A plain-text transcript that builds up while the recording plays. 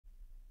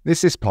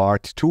This is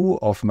part 2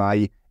 of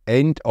my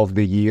end of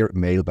the year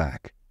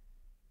mailbag.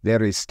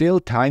 There is still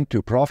time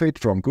to profit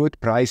from good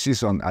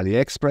prices on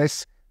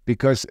AliExpress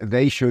because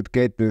they should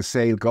get the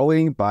sale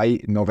going by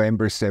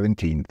November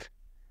 17th.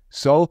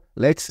 So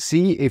let's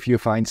see if you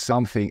find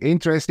something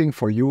interesting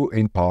for you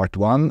in part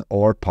 1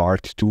 or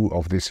part 2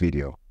 of this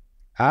video.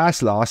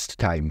 As last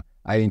time,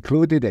 I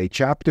included a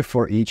chapter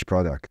for each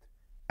product.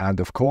 And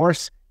of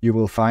course, you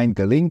will find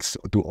the links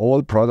to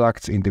all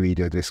products in the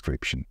video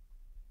description.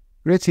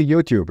 Grüezi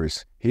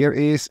YouTubers, here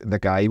is the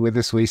guy with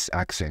the Swiss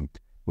accent,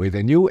 with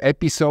a new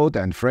episode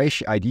and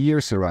fresh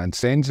ideas around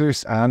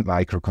sensors and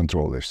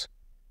microcontrollers.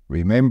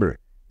 Remember,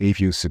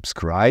 if you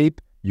subscribe,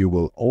 you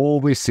will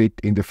always sit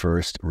in the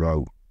first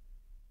row.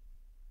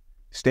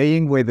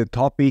 Staying with the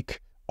topic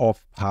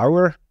of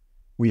power,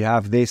 we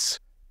have this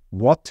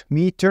watt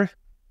meter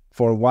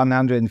for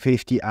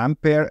 150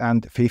 ampere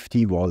and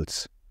 50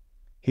 volts.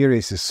 Here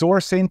is a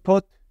source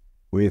input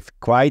with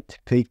quite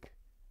thick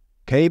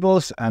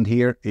cables, and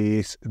here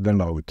is the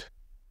load.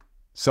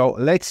 So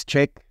let's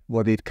check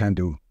what it can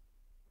do.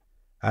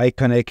 I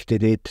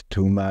connected it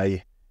to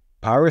my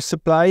power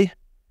supply,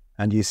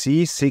 and you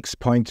see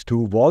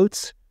 6.2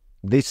 volts.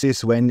 This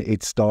is when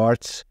it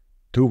starts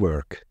to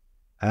work.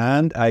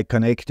 And I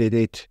connected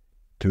it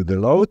to the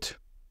load.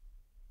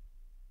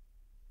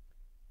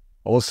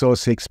 Also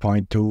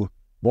 6.2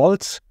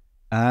 volts.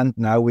 And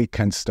now we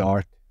can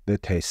start the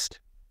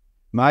test.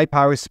 My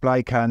power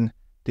supply can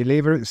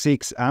deliver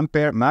 6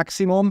 ampere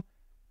maximum.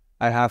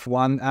 I have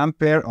 1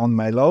 ampere on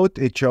my load.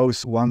 It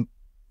shows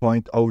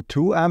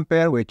 1.02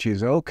 ampere, which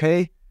is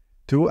okay.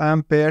 2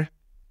 ampere,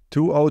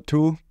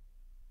 202,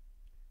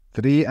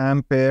 3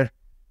 ampere,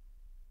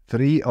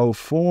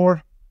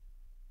 304,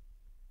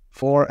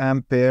 4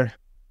 ampere,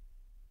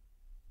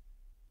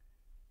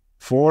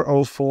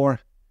 404.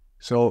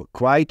 So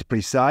quite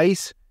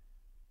precise.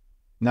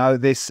 Now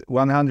this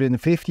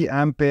 150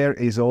 ampere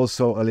is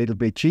also a little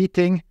bit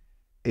cheating.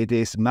 It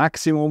is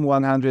maximum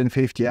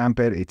 150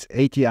 ampere. It's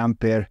 80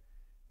 ampere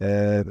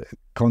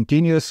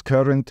continuous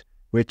current,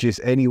 which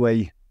is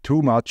anyway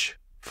too much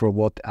for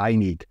what I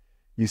need.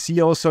 You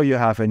see also you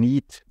have a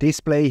neat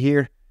display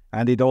here,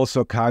 and it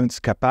also counts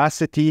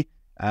capacity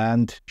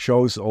and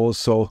shows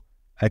also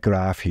a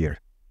graph here.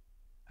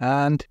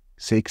 And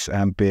 6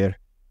 ampere,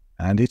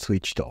 and it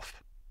switched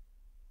off.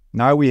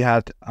 Now we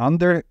had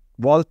under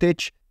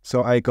voltage.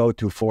 So I go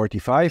to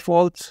 45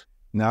 volts.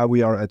 Now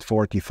we are at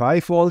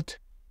 45 volt.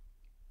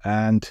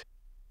 And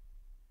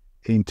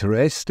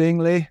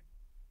interestingly,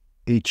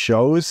 it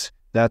shows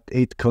that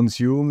it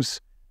consumes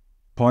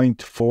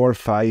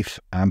 0.45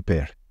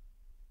 ampere,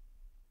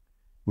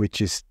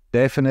 which is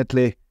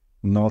definitely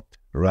not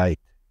right,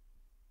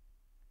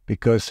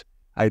 because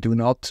I do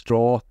not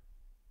draw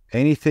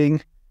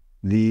anything.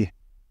 The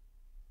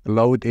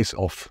load is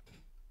off.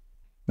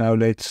 Now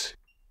let's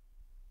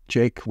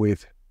check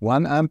with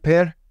 1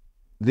 ampere.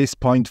 This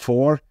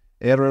 0.4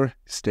 error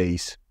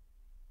stays.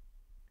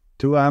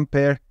 2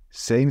 ampere,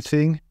 same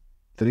thing.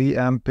 3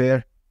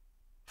 ampere,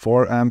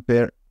 4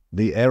 ampere,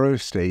 the error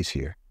stays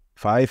here.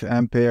 5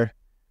 ampere,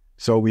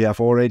 so we have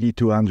already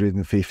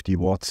 250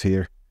 watts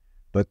here.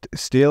 But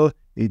still,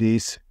 it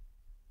is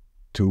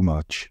too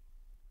much.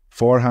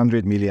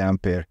 400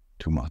 milliampere,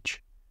 too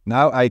much.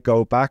 Now I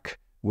go back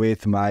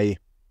with my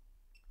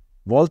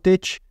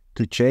voltage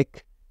to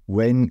check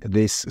when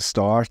this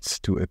starts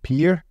to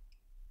appear.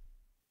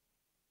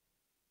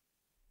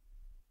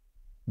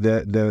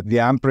 The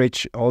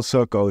amperage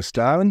also goes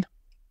down.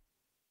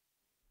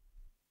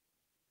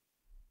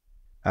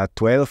 At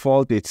 12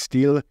 volt it's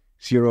still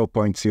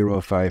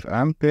 0.05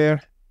 ampere,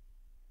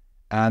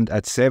 and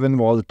at 7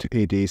 volt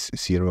it is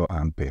 0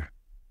 ampere.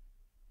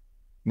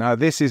 Now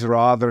this is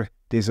rather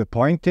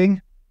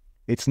disappointing.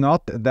 It's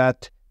not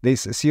that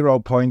this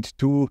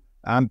 0.2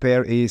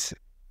 ampere is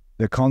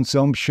the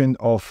consumption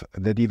of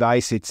the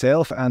device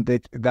itself and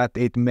that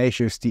it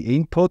measures the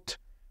input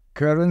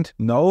current.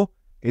 No.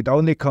 It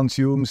only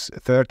consumes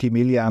 30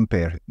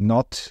 milliampere,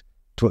 not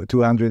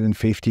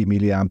 250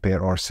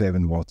 milliampere or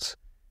 7 watts.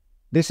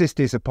 This is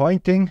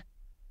disappointing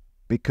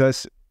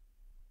because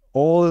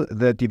all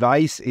the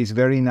device is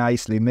very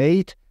nicely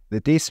made. The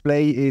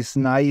display is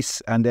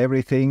nice and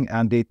everything,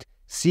 and it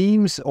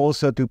seems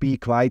also to be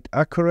quite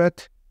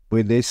accurate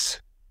with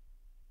this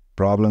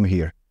problem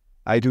here.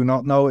 I do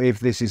not know if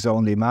this is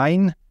only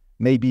mine.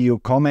 Maybe you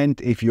comment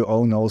if you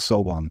own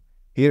also one.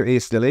 Here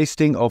is the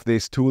listing of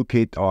this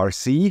Toolkit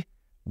RC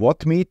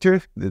watt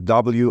meter, the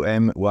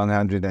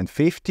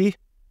WM150.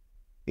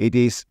 It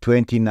is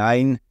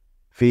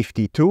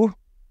 $29.52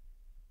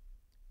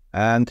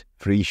 and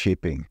free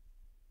shipping.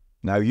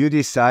 Now you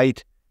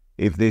decide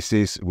if this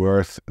is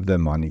worth the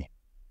money.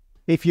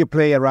 If you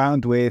play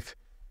around with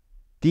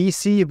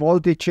DC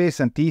voltages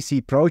and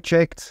DC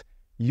projects,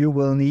 you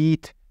will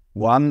need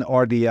one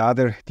or the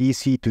other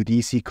DC to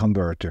DC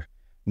converter.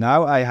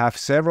 Now I have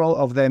several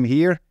of them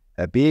here,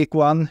 a big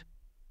one,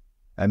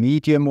 a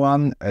medium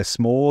one, a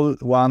small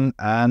one,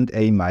 and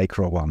a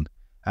micro one.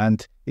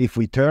 And if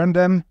we turn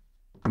them,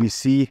 we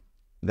see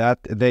that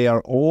they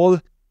are all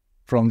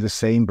from the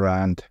same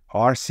brand,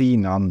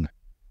 RCNUN.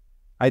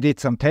 I did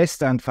some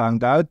tests and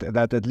found out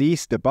that at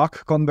least the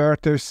buck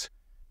converters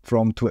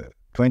from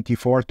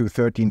 24 to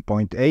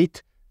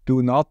 13.8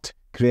 do not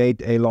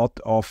create a lot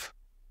of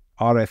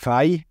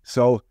RFI,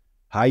 so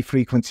high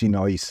frequency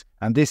noise.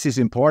 And this is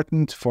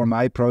important for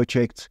my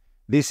projects.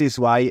 This is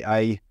why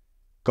I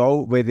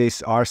go with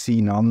this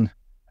RCNUN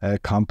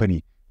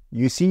company.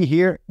 You see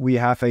here we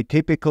have a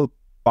typical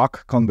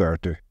buck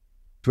converter,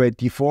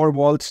 24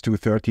 volts to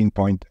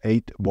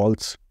 13.8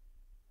 volts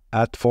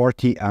at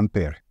 40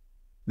 ampere.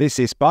 This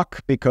is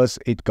buck because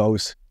it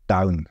goes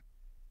down.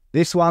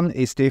 This one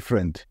is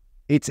different.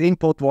 Its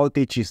input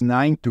voltage is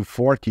 9 to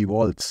 40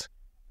 volts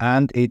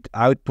and it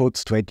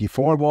outputs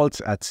 24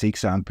 volts at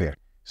 6 ampere.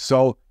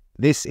 So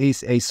this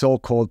is a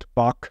so-called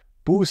buck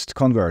boost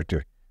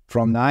converter.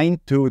 From 9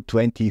 to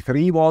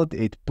 23 volt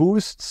it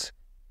boosts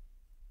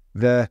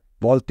the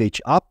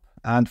voltage up,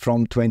 and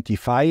from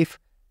 25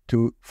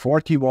 to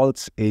 40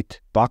 volts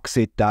it bucks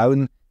it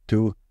down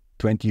to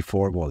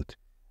 24 volt.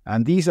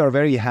 And these are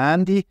very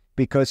handy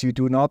because you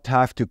do not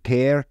have to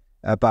care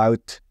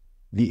about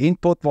the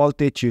input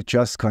voltage. You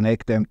just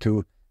connect them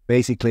to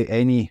basically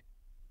any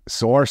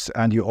source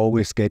and you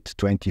always get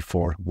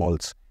 24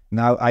 volts.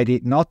 Now, I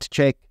did not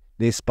check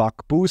this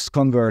buck boost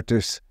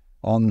converters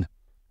on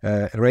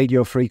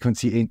radio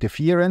frequency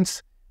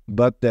interference,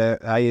 but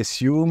I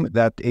assume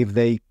that if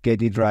they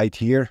get it right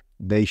here,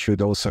 they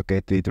should also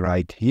get it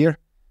right here.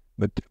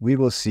 But we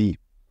will see.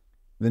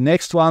 The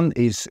next one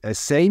is the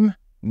same,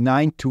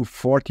 9 to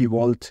 40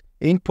 volt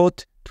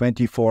input,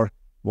 24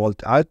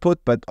 volt output,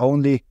 but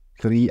only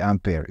 3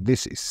 ampere.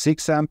 This is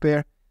 6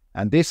 ampere,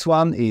 and this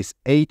one is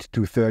 8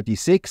 to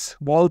 36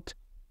 volt,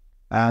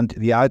 and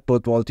the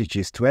output voltage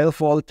is 12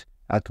 volt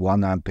at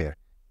 1 ampere.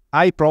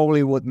 I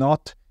probably would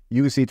not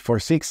use it for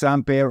 6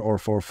 ampere or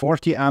for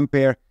 40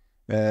 ampere.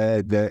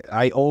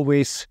 I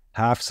always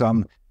have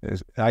some,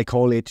 I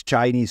call it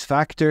Chinese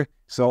factor,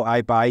 so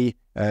I buy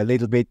a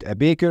little bit a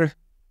bigger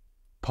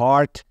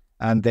part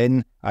and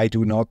then I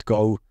do not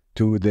go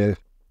to the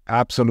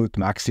absolute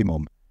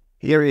maximum.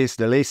 Here is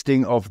the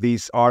listing of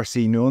these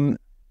RCNUN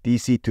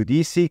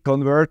DC-DC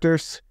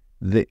converters.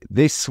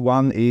 This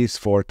one is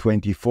for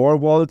 24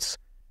 volts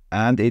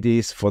and it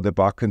is for the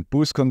buck and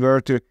boost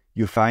converter.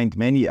 You find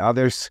many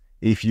others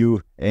if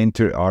you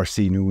enter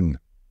RCNUN.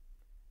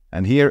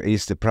 And here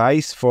is the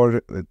price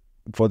for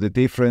the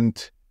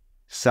different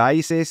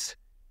sizes.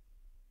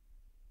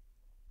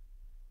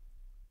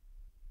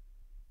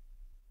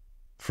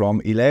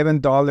 From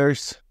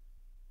 $11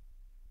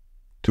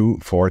 to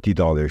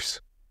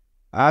 $40.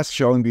 As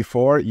shown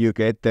before, you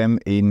get them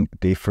in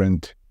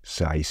different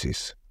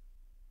sizes.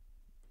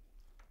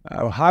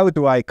 How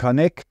do I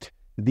connect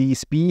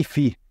these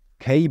beefy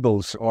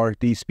cables or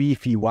these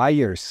beefy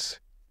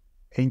wires?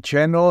 In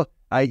general,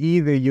 I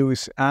either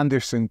use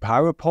Anderson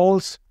power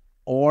poles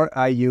or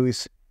I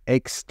use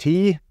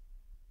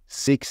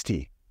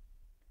XT60.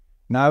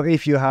 Now,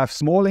 if you have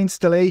small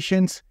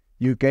installations,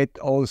 you get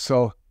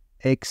also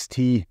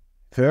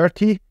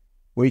XT30,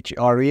 which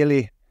are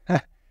really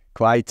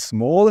quite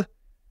small.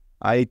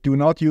 I do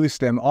not use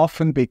them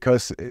often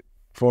because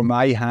for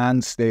my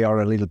hands they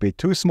are a little bit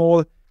too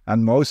small,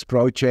 and most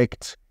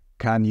projects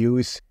can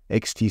use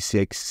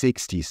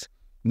XT60s.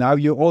 Now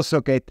you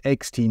also get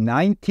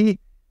XT90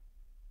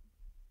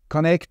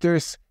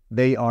 connectors.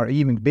 They are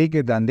even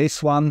bigger than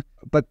this one,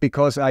 but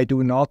because I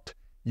do not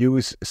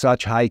use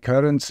such high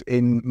currents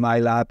in my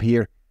lab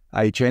here,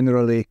 I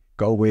generally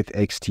go with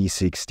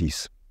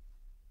XT60s.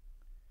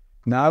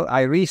 Now,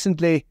 I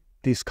recently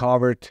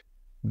discovered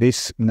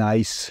this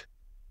nice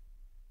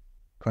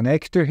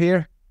connector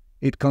here.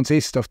 It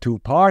consists of 2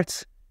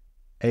 parts,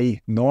 a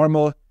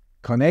normal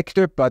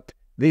connector, but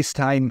this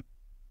time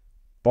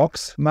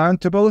box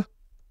mountable,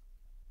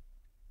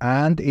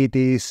 and it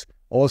is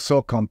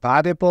also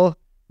compatible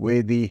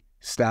with the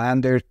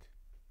standard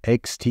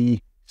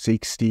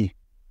XT60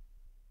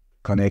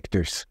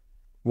 connectors.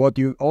 What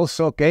you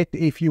also get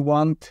if you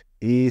want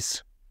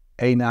is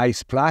a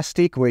nice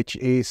plastic which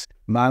is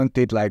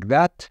mounted like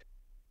that,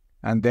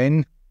 and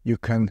then you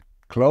can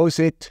close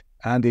it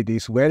and it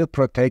is well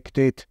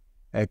protected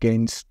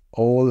against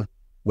all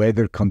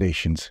weather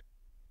conditions.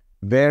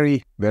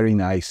 Very, very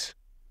nice.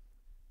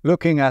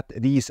 Looking at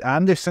these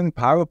Anderson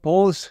power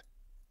poles,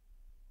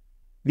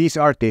 these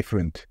are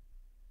different.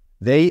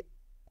 They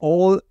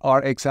all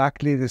are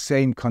exactly the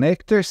same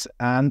connectors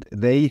and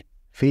they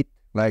fit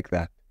like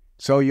that.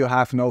 So you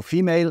have no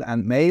female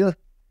and male,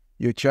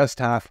 you just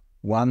have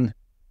one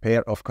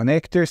pair of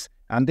connectors,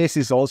 and this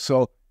is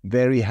also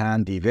very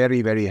handy,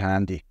 very, very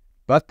handy.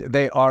 But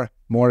they are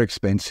more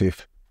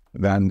expensive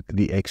than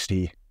the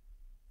XT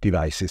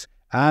devices.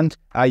 And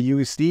I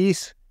use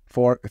these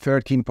for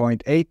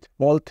 13.8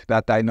 volt,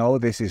 that I know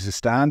this is a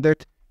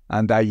standard,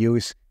 and I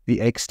use the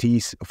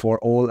XTs for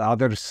all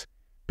others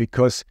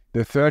because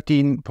the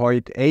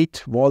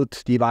 13.8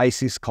 volt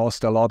devices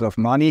cost a lot of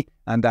money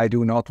and I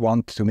do not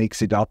want to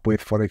mix it up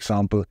with, for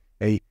example,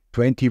 a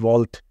 20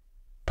 volt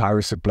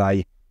power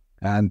supply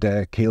and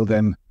kill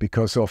them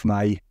because of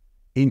my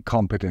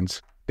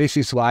incompetence. This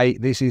is why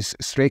this is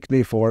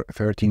strictly for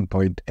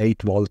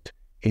 13.8 volt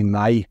in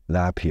my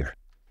lab here.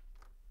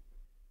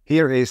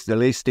 Here is the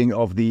listing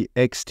of the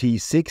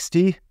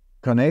XT60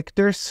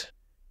 connectors.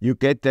 You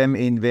get them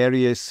in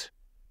various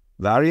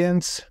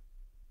variants.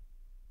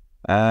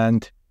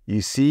 And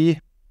you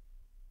see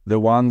the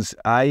ones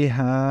I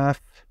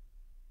have.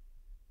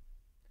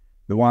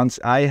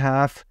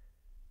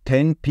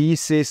 10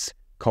 pieces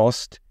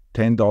cost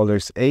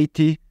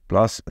 $10.80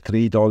 plus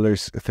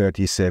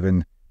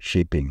 $3.37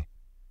 shipping.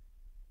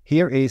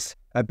 Here is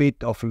a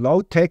bit of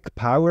low-tech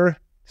power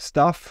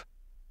stuff.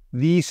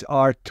 These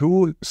are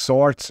two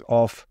sorts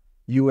of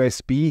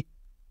USB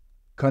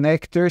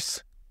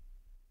connectors.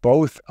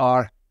 Both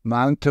are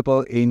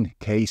mountable in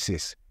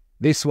cases.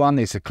 This one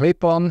is a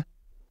clip-on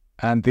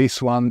and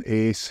this one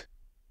is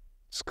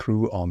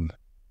screw-on.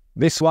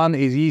 This one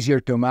is easier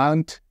to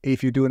mount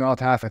if you do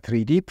not have a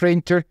 3D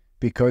printer,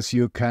 because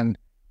you can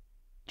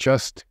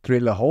just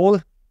drill a hole,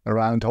 a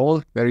round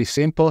hole, very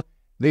simple.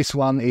 This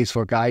one is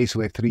for guys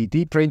with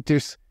 3D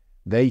printers.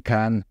 They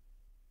can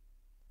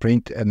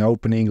print an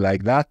opening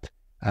like that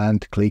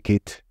and click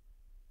it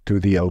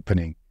to the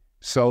opening.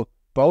 So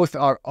both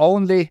are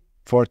only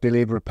for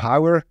deliver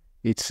power.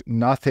 It's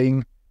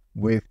nothing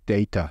with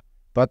data.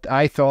 But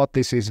I thought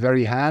this is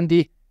very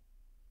handy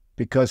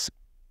because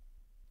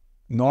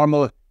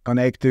normal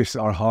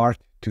connectors are hard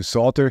to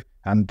solder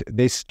and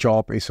this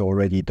job is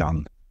already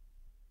done.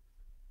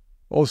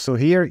 Also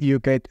here you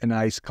get a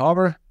nice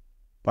cover,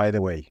 by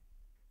the way.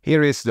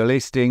 Here is the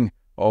listing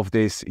of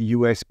this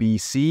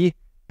USB-C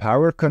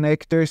power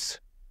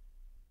connectors.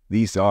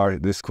 These are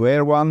the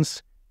square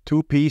ones.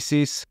 2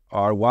 pieces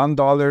are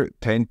 $1,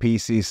 10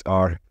 pieces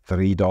are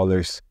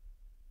 $3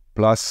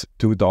 plus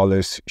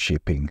 $2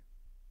 shipping.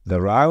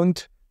 The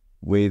round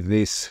with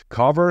this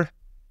cover,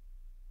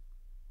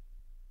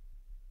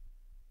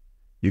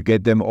 you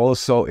get them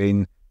also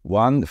in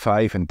 1,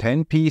 5 and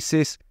 10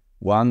 pieces.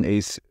 One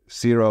is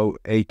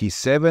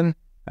 $0.87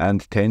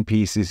 and 10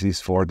 pieces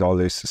is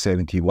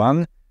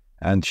 $4.71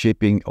 and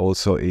shipping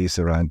also is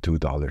around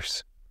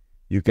 $2.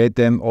 You get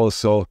them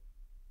also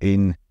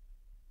in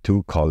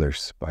 2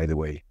 colors, by the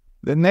way.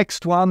 The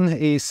next one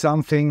is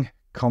something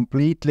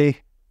completely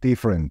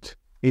different.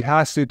 It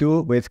has to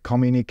do with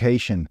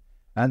communication.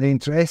 And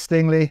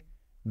interestingly,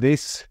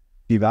 this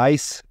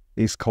device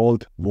is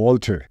called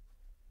Walter.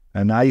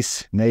 A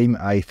nice name,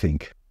 I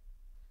think.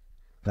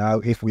 Now,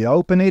 if we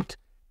open it,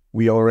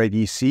 we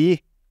already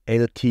see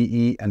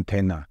LTE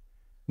antenna.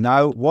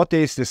 Now, what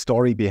is the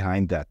story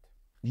behind that?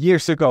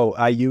 Years ago,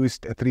 I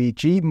used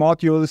 3G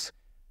modules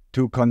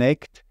to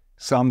connect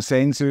some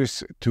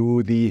sensors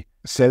to the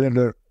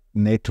cellular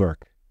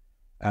network.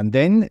 And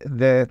then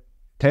the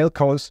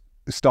telcos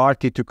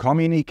started to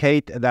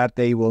communicate that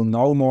they will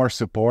no more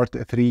support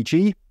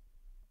 3G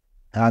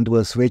and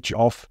will switch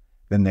off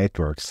the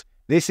networks.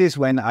 This is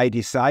when I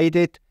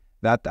decided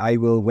that I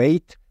will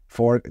wait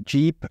for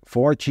cheap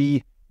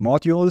 4G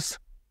modules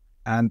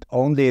and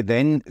only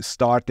then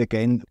start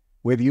again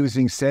with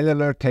using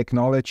cellular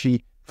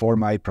technology for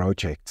my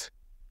projects.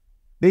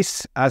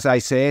 This, as I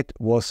said,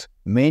 was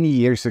many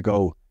years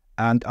ago,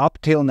 and up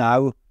till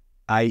now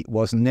I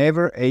was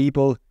never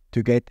able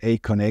to get a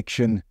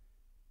connection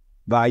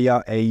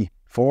via a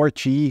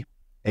 4G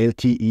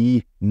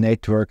LTE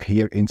network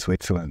here in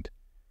Switzerland.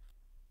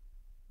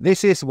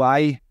 This is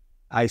why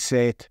I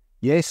said,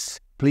 yes,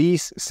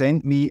 please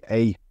send me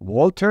a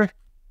Walter,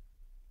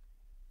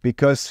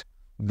 because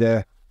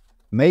the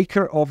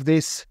maker of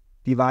this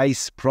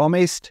device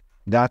promised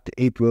that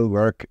it will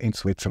work in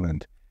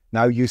Switzerland.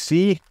 Now you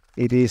see,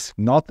 it is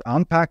not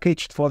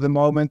unpackaged for the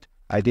moment.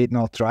 I did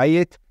not try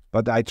it,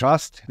 but I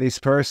trust this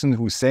person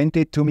who sent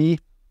it to me,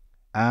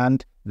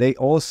 and they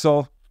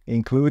also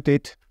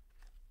included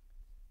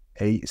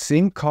a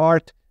SIM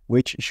card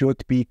which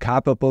should be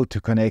capable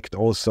to connect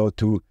also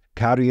to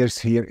carriers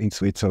here in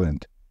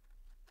Switzerland.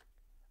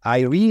 I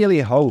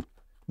really hope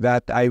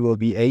that I will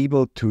be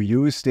able to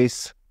use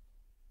this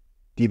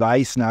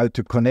device now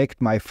to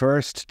connect my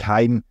first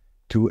time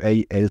to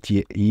a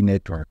LTE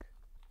network.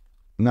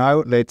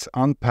 Now let's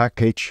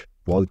unpackage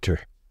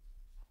Walter.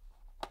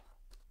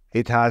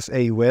 It has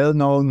a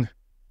well-known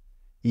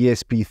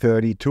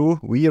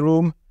ESP32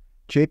 VROOM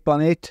chip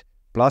on it,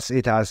 plus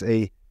it has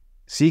a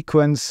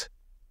sequence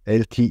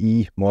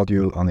LTE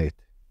module on it.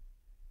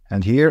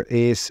 And here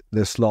is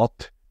the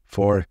slot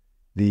for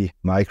the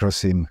micro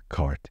SIM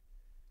card.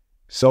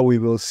 So we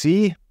will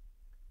see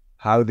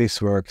how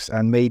this works,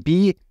 and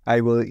maybe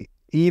I will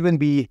even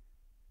be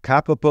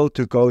capable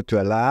to go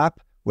to a lab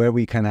where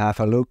we can have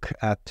a look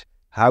at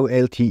how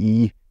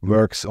LTE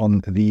works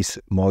on these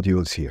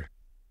modules here.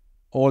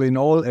 All in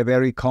all, a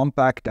very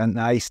compact and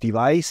nice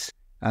device,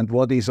 and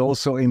what is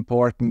also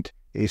important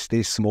is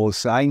this small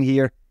sign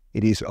here.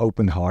 It is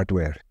open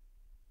hardware.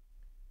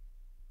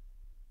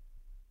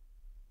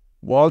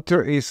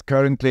 Walter is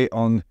currently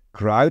on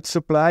crowd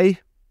supply.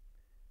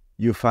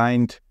 You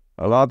find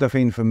a lot of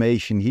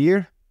information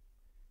here.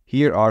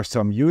 Here are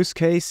some use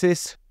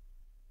cases,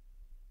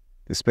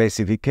 the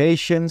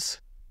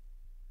specifications,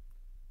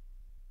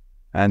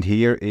 and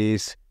here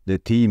is the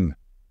team.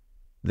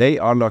 They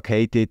are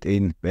located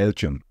in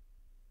Belgium.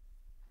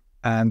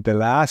 And the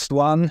last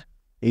one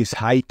is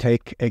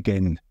high-tech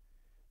again.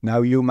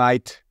 Now you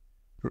might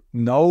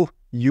know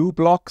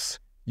UBLOX.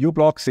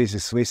 UBLOX is a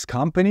Swiss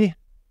company,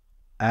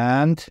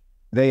 and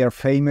they are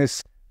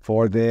famous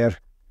for their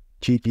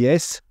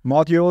GPS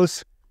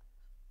modules.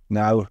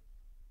 Now,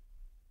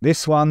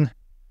 this one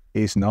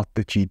is not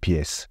the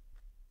GPS.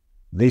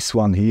 This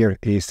one here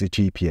is the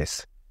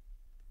GPS.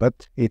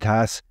 But it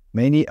has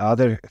many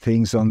other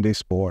things on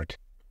this board.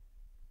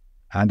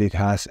 And it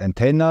has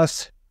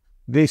antennas.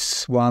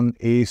 This one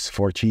is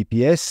for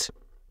GPS.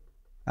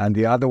 And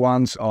the other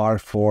ones are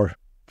for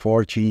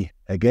 4G.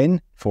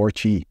 Again,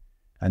 4G.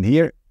 And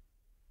here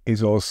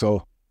is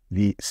also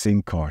the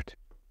SIM card.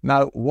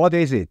 Now, what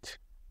is it?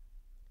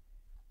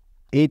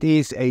 It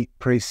is a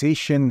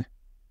precision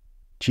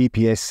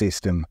GPS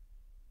system.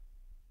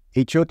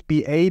 It should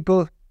be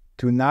able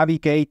to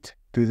navigate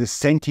to the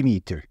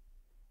centimeter.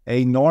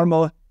 A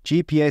normal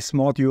GPS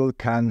module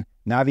can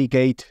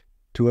navigate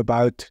to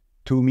about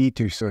 2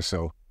 meters or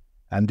so.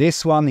 And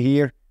this one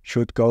here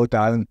should go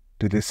down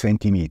to the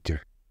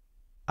centimeter.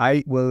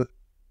 I will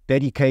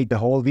dedicate the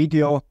whole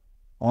video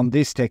on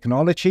this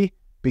technology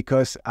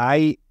because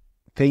I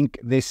think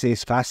this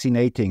is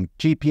fascinating.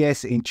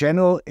 GPS in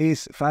general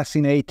is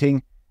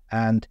fascinating,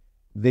 and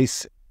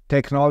this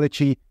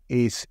technology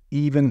is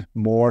even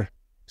more.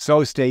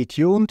 So stay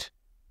tuned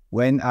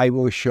when I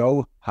will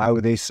show how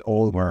this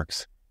all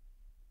works.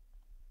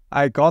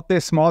 I got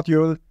this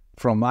module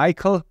from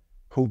Michael,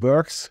 who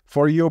works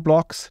for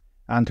UBLOX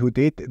and who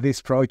did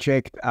this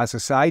project as a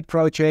side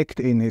project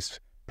in his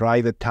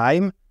private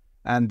time.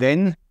 And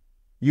then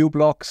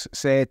UBLOX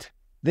said,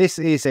 this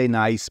is a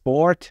nice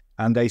board,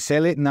 and they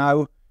sell it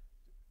now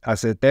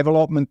as a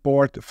development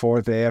board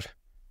for their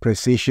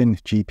precision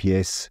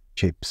GPS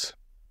chips.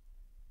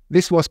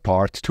 This was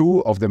part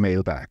 2 of the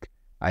mailbag.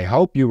 I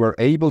hope you were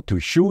able to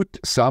shoot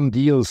some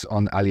deals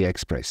on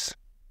AliExpress.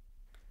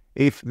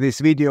 If this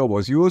video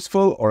was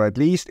useful or at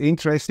least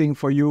interesting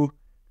for you,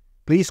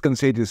 please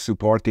consider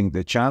supporting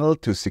the channel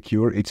to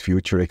secure its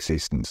future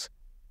existence.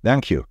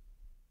 Thank you.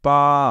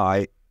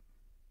 Bye.